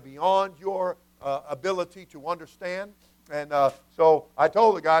that are beyond your ability to understand. And so I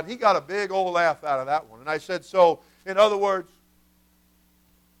told the guy, and he got a big old laugh out of that one. And I said, so, in other words,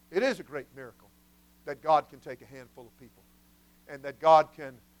 it is a great miracle that God can take a handful of people. And that God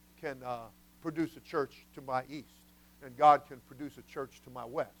can produce a church to my east. And God can produce a church to my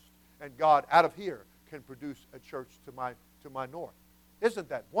west. And God, out of here, can produce a church to my north. Isn't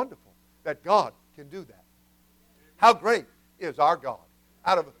that wonderful that God can do that? How great is our God?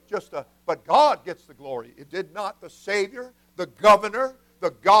 But God gets the glory. It did not the Savior, the governor,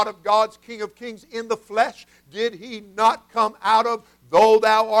 the God of gods, King of kings in the flesh. Did He not come out of, though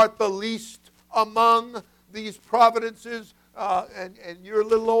thou art the least among these providences, and you're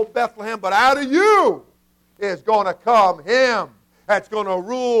little old Bethlehem, but out of you is going to come Him that's going to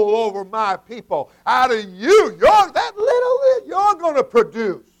rule over my people. Out of you, you're going to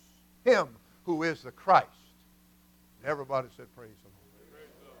produce Him who is the Christ. And everybody said, praise the Lord.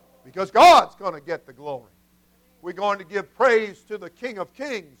 Because God's going to get the glory. We're going to give praise to the King of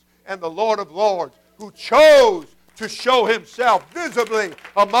kings and the Lord of lords, who chose to show Himself visibly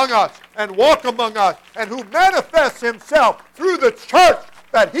among us and walk among us, and who manifests Himself through the church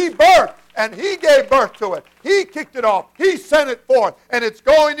that He birthed. And He gave birth to it. He kicked it off. He sent it forth. And it's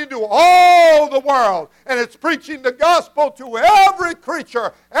going into all the world. And it's preaching the gospel to every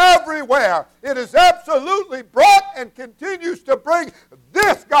creature, everywhere. It is absolutely brought and continues to bring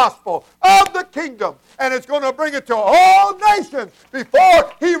this gospel of the kingdom. And it's going to bring it to all nations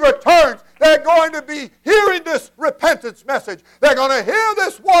before He returns. They're going to be hearing this repentance message. They're going to hear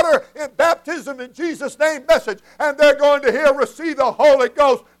this water in baptism in Jesus' name message. And they're going to hear receive the Holy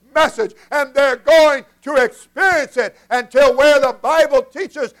Ghost message, and they're going to experience it until where the Bible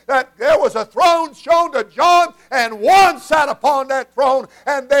teaches that there was a throne shown to John, and one sat upon that throne,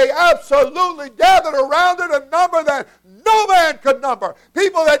 and they absolutely gathered around it a number that no man could number.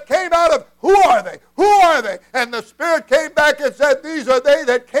 People that came out of, who are they? Who are they? And the Spirit came back and said, these are they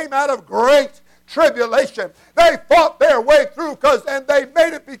that came out of great tribulation. They fought their way through, and they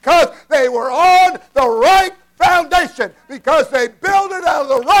made it because they were on the right foundation, because they build it out of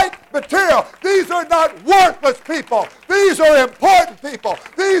the right material. These are not worthless people. These are important people.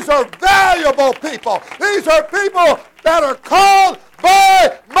 These are valuable people. These are people that are called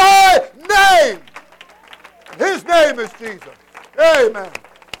by my name. His name is Jesus. Amen.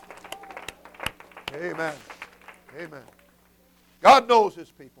 Amen. Amen. God knows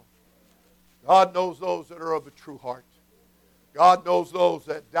His people. God knows those that are of the true heart. God knows those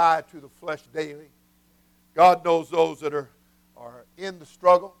that die to the flesh daily. God knows those that are in the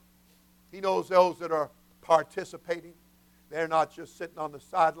struggle. He knows those that are participating. They're not just sitting on the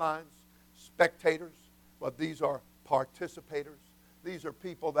sidelines, spectators, but these are participators. These are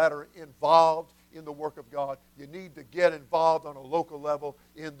people that are involved in the work of God. You need to get involved on a local level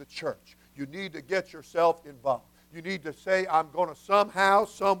in the church. You need to get yourself involved. You need to say, I'm going to somehow,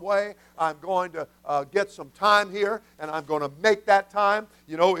 some way, I'm going to get some time here, and I'm going to make that time.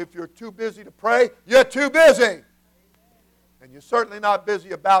 You know, if you're too busy to pray, you're too busy. And you're certainly not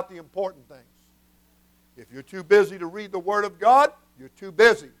busy about the important things. If you're too busy to read the Word of God, you're too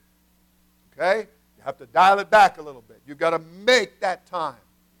busy. Okay? You have to dial it back a little bit. You've got to make that time.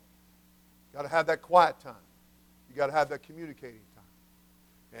 You've got to have that quiet time. You've got to have that communicating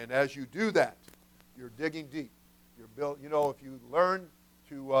time. And as you do that, you're digging deep. You're built. You know, if you learn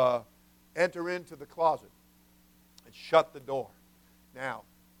to enter into the closet and shut the door. Now,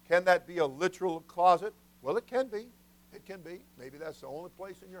 can that be a literal closet? Well, it can be. It can be. Maybe that's the only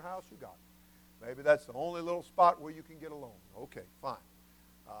place in your house you got it. Maybe that's the only little spot where you can get alone. Okay, fine.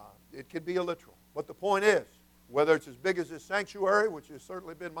 It could be a literal. But the point is, whether it's as big as this sanctuary, which has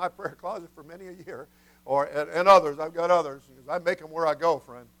certainly been my prayer closet for many a year, and others, I've got others, because I make them where I go,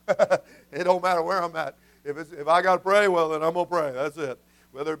 friend. It don't matter where I'm at. If I got to pray, well, then I'm going to pray. That's it.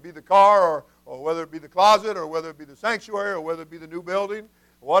 Whether it be the car or whether it be the closet or whether it be the sanctuary or whether it be the new building,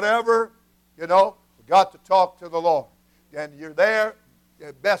 whatever, we've got to talk to the Lord. And you're there,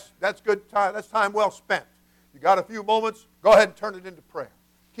 that's good time. That's time well spent. You got a few moments, go ahead and turn it into prayer.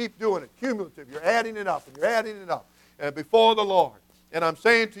 Keep doing it, cumulative. You're adding it up, and you're adding it up, and before the Lord. And I'm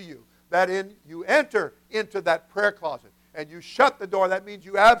saying to you that you enter into that prayer closet, and you shut the door. That means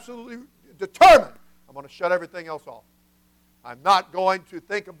you absolutely determine, I'm going to shut everything else off. I'm not going to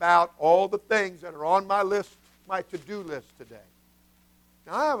think about all the things that are on my list, my to-do list today.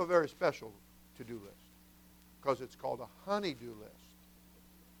 Now, I have a very special to-do list because it's called a honey-do list.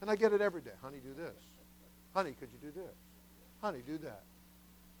 And I get it every day. Honey, do this. Honey, could you do this? Honey, do that.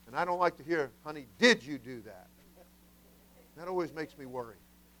 And I don't like to hear, honey, did you do that? That always makes me worry.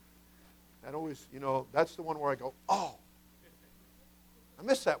 That always, that's the one where I go, oh, I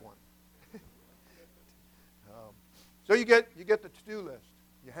missed that one. So you get the to-do list.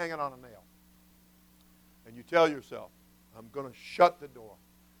 You hang it on a nail. And you tell yourself, I'm going to shut the door.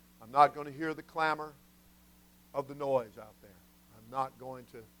 I'm not going to hear the clamor of the noise out there. I'm not going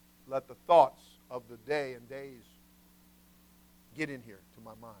to let the thoughts of the day and days get in here to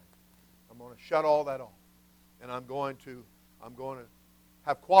my mind. I'm going to shut all that off. And I'm going to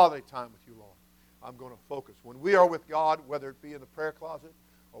have quality time with you, Lord. I'm going to focus. When we are with God, whether it be in the prayer closet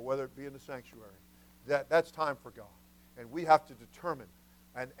or whether it be in the sanctuary, that's time for God. And we have to determine.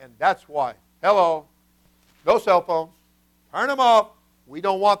 And that's why, hello, no cell phones. Turn them off. We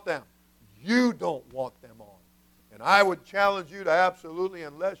don't want them. You don't want them on. And I would challenge you to absolutely,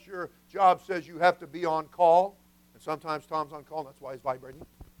 unless your job says you have to be on call, and sometimes Tom's on call, and that's why he's vibrating,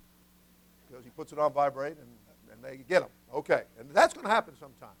 because he puts it on vibrate, and they get him. Okay, and that's going to happen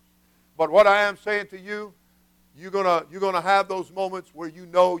sometimes. But what I am saying to you, you're gonna have those moments where you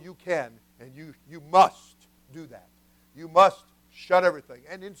know you can, and you must do that. You must shut everything.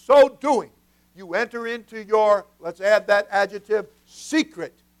 And in so doing, you enter into your, let's add that adjective,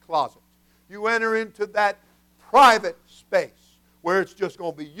 secret closet. You enter into that private space where it's just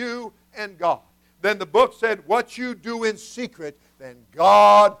going to be you and God. Then the book said, what you do in secret, then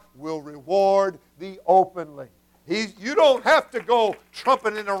God will reward thee openly. You don't have to go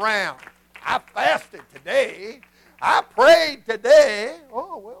trumpeting around. I fasted today. I prayed today.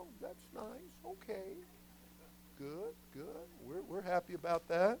 Oh, well, that's nice. Okay. Good. We're happy about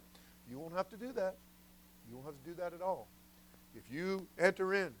that. You won't have to do that. You won't have to do that at all. If you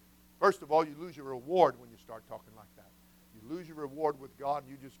enter in, first of all, you lose your reward when you start talking like that. You lose your reward with God,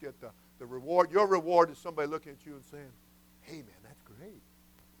 and you just get the reward. Your reward is somebody looking at you and saying, hey, man, that's great.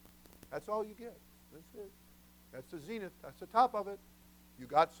 That's all you get. That's it. That's the zenith. That's the top of it. You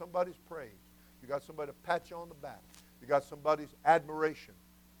got somebody's praise. You got somebody to pat you on the back. You got somebody's admiration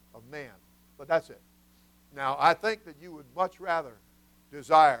of man. But that's it. Now, I think that you would much rather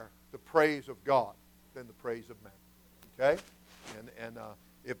desire the praise of God than the praise of men. Okay? And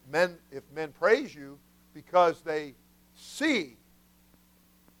if men praise you because they see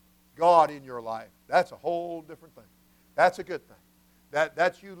God in your life, that's a whole different thing. That's a good thing.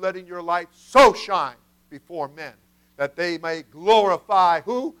 That's you letting your light so shine before men that they may glorify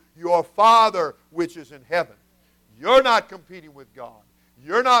who? Your Father which is in heaven. You're not competing with God.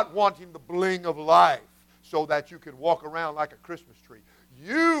 You're not wanting the bling of life so that you can walk around like a Christmas tree.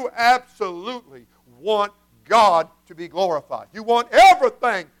 You absolutely want God to be glorified. You want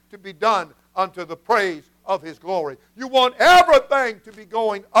everything to be done unto the praise of His glory. You want everything to be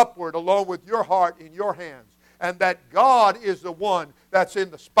going upward along with your heart in your hands. And that God is the one that's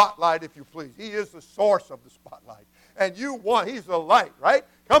in the spotlight, if you please. He is the source of the spotlight. And He's the light, right?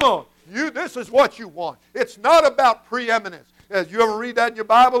 Come on. This is what you want. It's not about preeminence. As you ever read that in your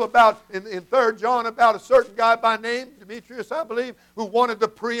Bible about, in 3 John, about a certain guy by name, Demetrius, I believe, who wanted the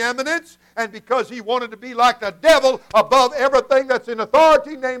preeminence, and because he wanted to be like the devil above everything that's in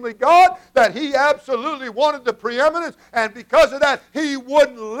authority, namely God, that he absolutely wanted the preeminence, and because of that, he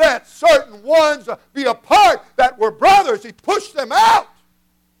wouldn't let certain ones be a part that were brothers. He pushed them out.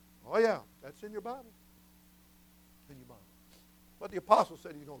 Oh yeah, that's in your Bible. In your Bible. But the apostle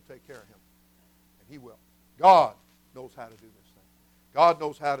said he's going to take care of him, and he will. God knows how to do this thing. God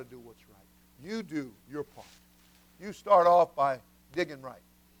knows how to do what's right. You do your part. You start off by digging right.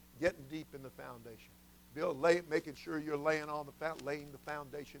 getting deep in the foundation. Making sure you're laying the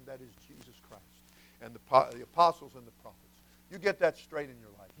foundation that is Jesus Christ and the apostles and the prophets. You get that straight in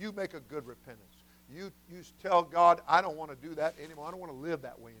your life. You make a good repentance. You tell God, I don't want to do that anymore. I don't want to live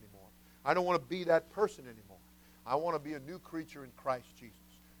that way anymore. I don't want to be that person anymore. I want to be a new creature in Christ Jesus.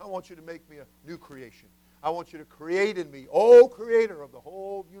 I want you to make me a new creation. I want you to create in me, oh Creator of the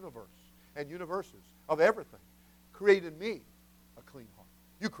whole universe and universes, of everything. Create in me a clean heart.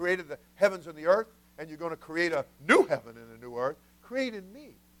 You created the heavens and the earth, and you're going to create a new heaven and a new earth. Create in me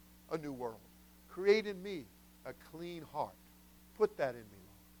a new world. Create in me a clean heart. Put that in me,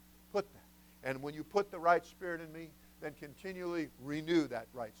 Lord. Put that. And when you put the right spirit in me, then continually renew that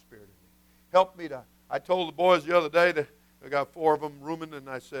right spirit in me. Help me to, I told the boys the other day that I got 4 of them rooming, and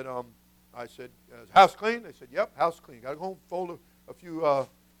I said, is house clean? They said, yep, house clean. Got to go home, fold a few of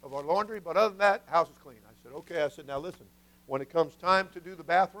our laundry, but other than that, house is clean. I said, okay. I said, now listen, when it comes time to do the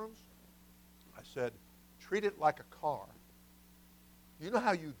bathrooms, I said, treat it like a car. You know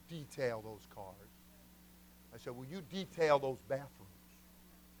how you detail those cars? I said, will you detail those bathrooms?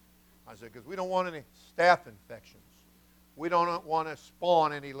 I said, because we don't want any staph infections. We don't want to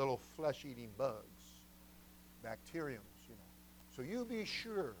spawn any little flesh-eating bugs, bacteriums, you know. So you be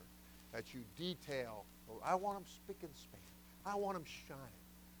sure that you detail. I want them spick and span. I want them shining,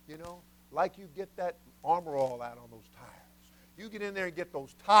 you know, like you get that Armor All out on those tiles. You get in there and get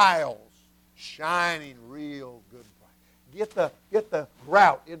those tiles shining real good and bright. Get the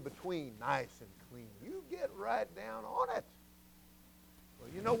grout in between nice and clean. You get right down on it. Well,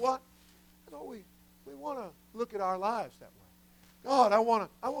 you know what? So we want to look at our lives that way. God, I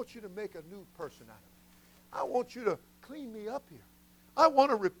want you to make a new person out of me. I want you to clean me up here. I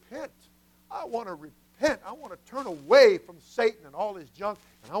want to repent. I want to repent. I want to turn away from Satan and all his junk,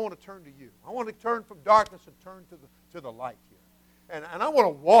 and I want to turn to you. I want to turn from darkness and turn to the light here. And I want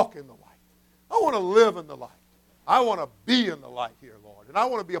to walk in the light. I want to live in the light. I want to be in the light here, Lord. And I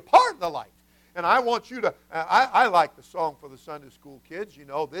want to be a part of the light. And I want you to, I like the song for the Sunday school kids, you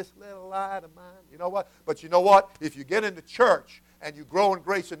know, this little light of mine. You know what? But you know what? If you get into church and you grow in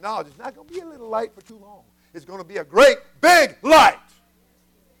grace and knowledge, it's not going to be a little light for too long. It's going to be a great big light.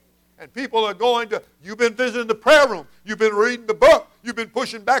 And people are going to, you've been visiting the prayer room. You've been reading the book. You've been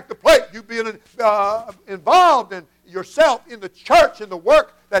pushing back the plate. You've been involved in yourself in the church, in the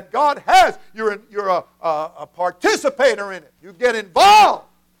work that God has. You're a participator in it. You get involved.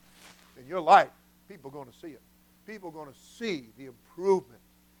 In your life, people are going to see it. People are going to see the improvement,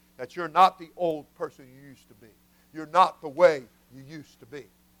 that you're not the old person you used to be. You're not the way you used to be.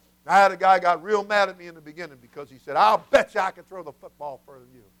 I had a guy got real mad at me in the beginning because he said, I'll bet you I can throw the football further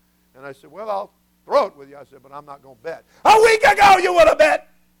than you. And I said, well, I'll throw it with you. I said, but I'm not going to bet. A week ago you would have bet.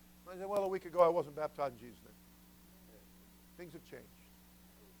 I said, well, a week ago I wasn't baptized in Jesus' name. Things have changed.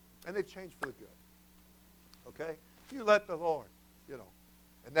 And they've changed for the good. Okay? You let the Lord, you know.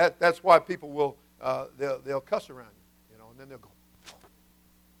 And that's why people will, they'll cuss around you, you know, and then they'll go, oh,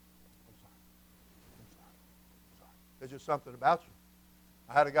 I'm sorry. There's just something about you.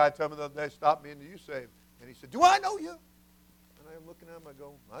 I had a guy tell me the other day, stop me into you saved. And he said, do I know you? And I'm looking at him,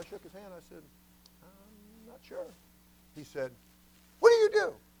 I shook his hand. I said, I'm not sure. He said, what do you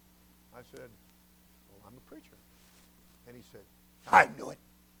do? I said, well, I'm a preacher. And he said, I knew it.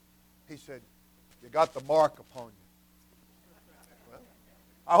 He said, you got the mark upon you.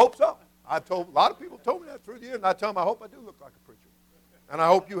 I hope so. A lot of people told me that through the years, and I tell them I hope I do look like a preacher. And I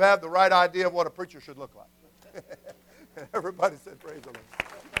hope you have the right idea of what a preacher should look like. And everybody said, praise the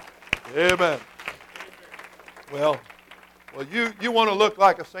Lord. Amen. Well, you want to look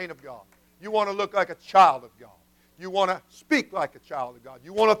like a saint of God. You want to look like a child of God. You want to speak like a child of God.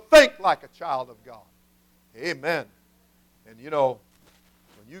 You want to think like a child of God. Amen. And you know,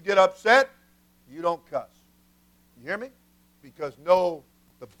 when you get upset, you don't cuss. You hear me? Because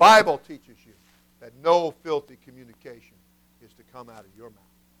the Bible teaches you that no filthy communication is to come out of your mouth.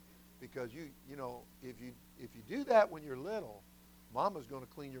 Because you know, if you do that when you're little, Mama's going to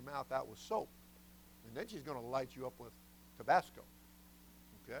clean your mouth out with soap. And then she's going to light you up with Tabasco.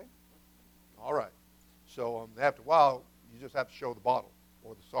 Okay? All right. So after a while, you just have to show the bottle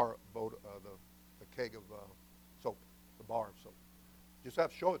or the keg of soap, the bar of soap. You just have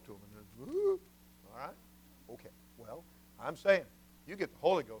to show it to them. And then, all right? Okay. Well, I'm saying, you get the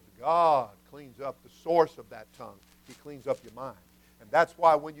Holy Ghost. God cleans up the source of that tongue. He cleans up your mind. And that's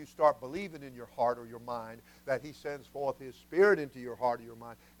why when you start believing in your heart or your mind that He sends forth His Spirit into your heart or your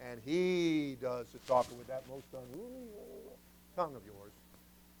mind, and He does the talking with that most tongue of yours.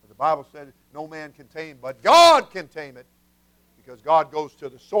 But the Bible said no man can tame, but God can tame it, because God goes to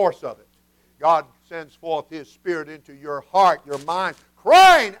the source of it. God sends forth His Spirit into your heart, your mind,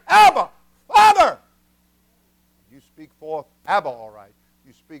 crying, Abba, Father. You speak forth, Abba, all right.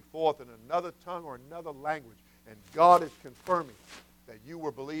 You speak forth in another tongue or another language, and God is confirming that you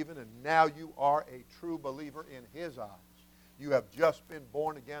were believing, and now you are a true believer in His eyes. You have just been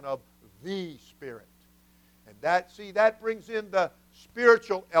born again of the Spirit. And that brings in the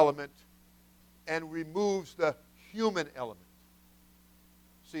spiritual element and removes the human element.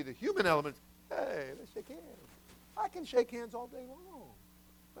 See, the human element, hey, let's shake hands. I can shake hands all day long,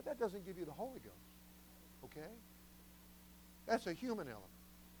 but that doesn't give you the Holy Ghost. Okay? That's a human element.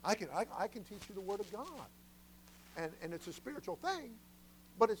 I can teach you the Word of God. And it's a spiritual thing,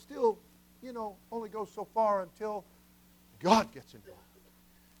 but it still, only goes so far until God gets involved.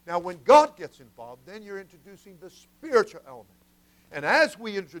 Now, when God gets involved, then you're introducing the spiritual element. And as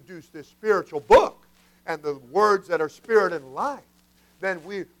we introduce this spiritual book and the words that are spirit and life, then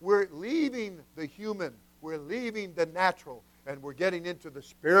we're leaving the human, we're leaving the natural, and we're getting into the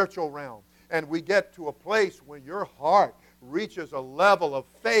spiritual realm. And we get to a place where your heart reaches a level of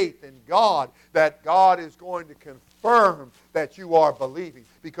faith in God that God is going to confirm that you are believing,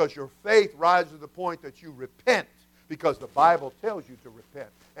 because your faith rises to the point that you repent, because the Bible tells you to repent.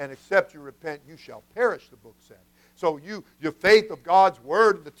 And except you repent, you shall perish, the book said. So your faith of God's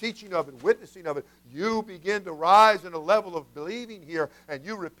Word and the teaching of it, witnessing of it, you begin to rise in a level of believing here, and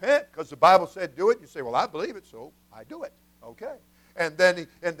you repent because the Bible said do it. You say, well, I believe it, so I do it. Okay. And then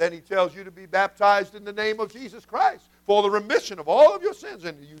he tells you to be baptized in the name of Jesus Christ for the remission of all of your sins.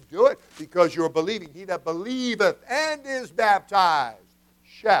 And you do it because you're believing. He that believeth and is baptized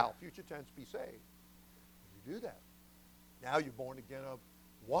shall, future tense, be saved. You do that. Now you're born again of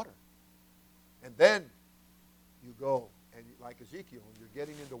water. And then you go, and like Ezekiel, and you're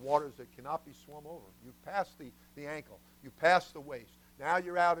getting into waters that cannot be swum over. You've passed the ankle. You've passed the waist. Now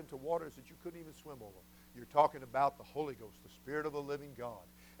you're out into waters that you couldn't even swim over. You're talking about the Holy Ghost, the Spirit of the living God.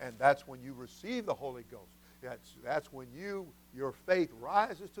 And that's when you receive the Holy Ghost. That's when your faith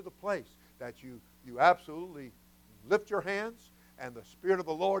rises to the place that you absolutely lift your hands, and the Spirit of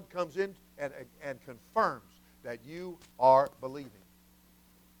the Lord comes in and confirms that you are believing.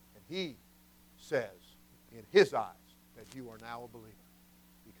 And He says in His eyes that you are now a believer,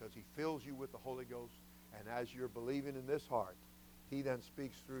 because He fills you with the Holy Ghost, and as you're believing in this heart, He then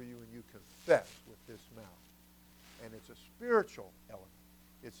speaks through you, and you confess with this mouth. And it's a spiritual element.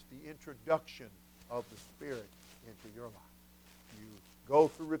 It's the introduction of the Spirit into your life. You go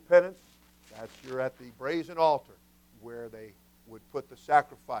through repentance. You're at the brazen altar where they would put the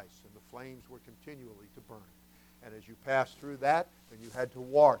sacrifice, and the flames were continually to burn. And as you pass through that, then you had to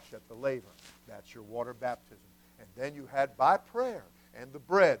wash at the laver. That's your water baptism. And then you had, by prayer and the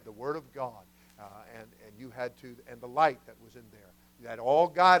bread, the Word of God, and you had to, and the light that was in there, that all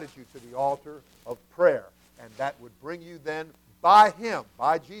guided you to the altar of prayer. And that would bring you then, by Him,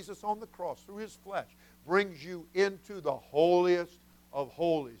 by Jesus on the cross, through His flesh, brings you into the holiest of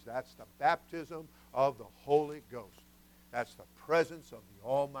holies. That's the baptism of the Holy Ghost. That's the presence of the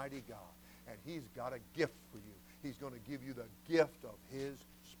Almighty God. And He's got a gift for you. He's going to give you the gift of His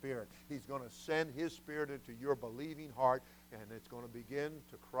Spirit. He's going to send His Spirit into your believing heart, and it's going to begin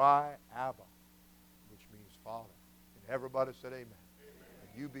to cry, Abba, which means Father. And everybody said amen.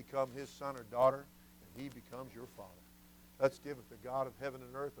 You become His son or daughter, and He becomes your Father. Let's give the God of heaven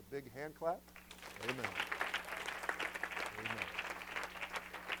and earth a big hand clap. Amen. Amen.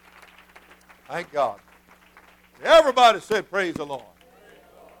 Thank God. Everybody said praise the Lord.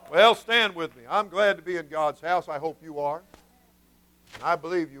 Well, stand with me. I'm glad to be in God's house. I hope you are. And I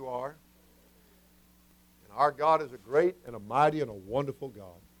believe you are. And our God is a great and a mighty and a wonderful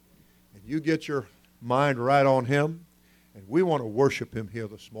God. And you get your mind right on Him. And we want to worship Him here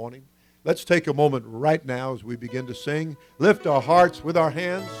this morning. Let's take a moment right now as we begin to sing. Lift our hearts with our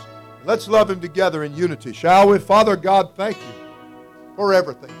hands. Let's love Him together in unity, shall we? Father God, thank you for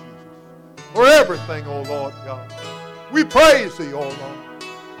everything, Jesus. For everything, O Lord God. We praise Thee, O Lord.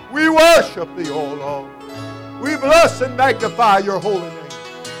 We worship Thee, O Lord. We bless and magnify Your holy name.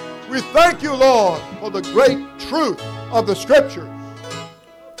 We thank You, Lord, for the great truth of the Scriptures.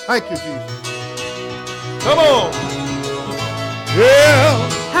 Thank You, Jesus. Come on.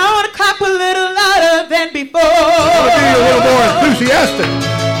 Yeah. I want to clap a little louder than before. I want to be a little more enthusiastic.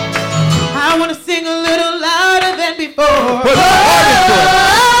 I want to sing a little louder than before. Put